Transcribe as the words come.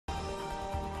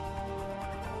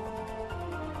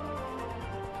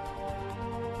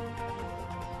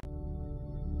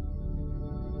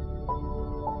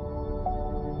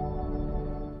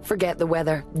Forget the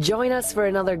weather. Join us for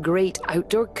another great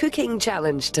outdoor cooking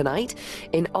challenge tonight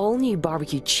in all-new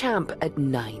Barbecue Champ at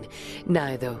 9.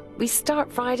 Now, though, we start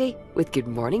Friday with Good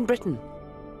Morning Britain.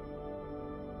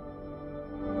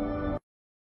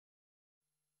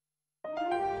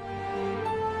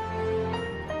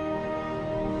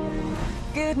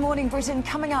 Good morning, Britain.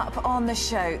 Coming up on the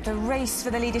show, the race for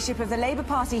the leadership of the Labour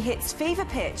Party hits fever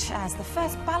pitch as the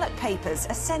first ballot papers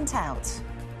are sent out.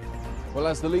 Well,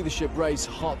 as the leadership race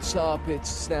hots up,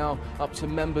 it's now up to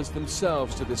members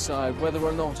themselves to decide whether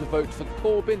or not a vote for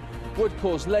Corbyn would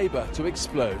cause Labour to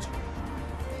explode.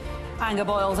 Anger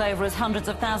boils over as hundreds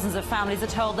of thousands of families are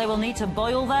told they will need to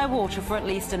boil their water for at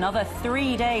least another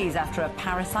 3 days after a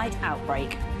parasite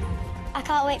outbreak. I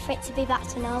can't wait for it to be back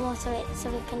to normal so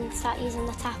we can start using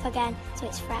the tap again so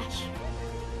it's fresh.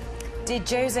 Did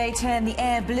Jose turn the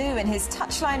air blue in his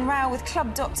touchline row with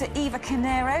club doctor Eva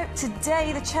Canero?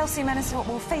 Today, the Chelsea menacer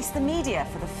will face the media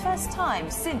for the first time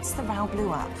since the row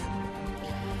blew up.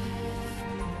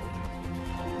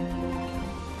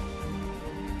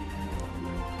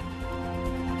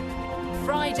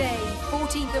 Friday,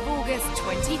 14th of August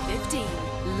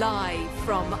 2015, live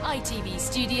from ITV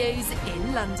Studios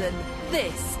in London.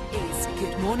 This is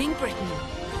Good Morning Britain.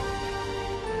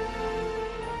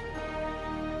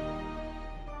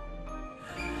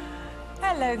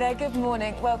 Hello there, good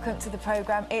morning. Welcome to the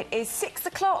programme. It is 6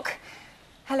 o'clock.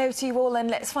 Hello to you all, and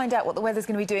let's find out what the weather's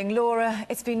going to be doing. Laura,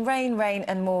 it's been rain, rain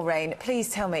and more rain. Please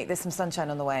tell me there's some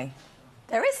sunshine on the way.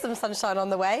 There is some sunshine on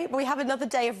the way, but we have another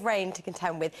day of rain to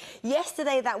contend with.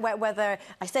 Yesterday, that wet weather,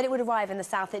 I said it would arrive in the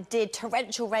south. It did.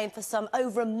 Torrential rain for some,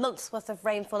 over a month's worth of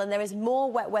rainfall, and there is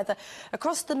more wet weather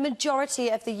across the majority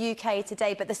of the UK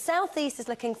today. But the southeast is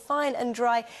looking fine and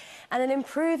dry, and an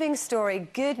improving story.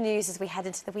 Good news as we head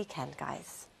into the weekend,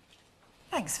 guys.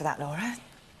 Thanks for that, Laura.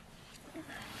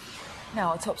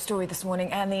 Now, our top story this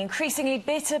morning, and the increasingly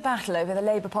bitter battle over the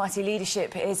Labour Party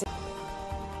leadership is...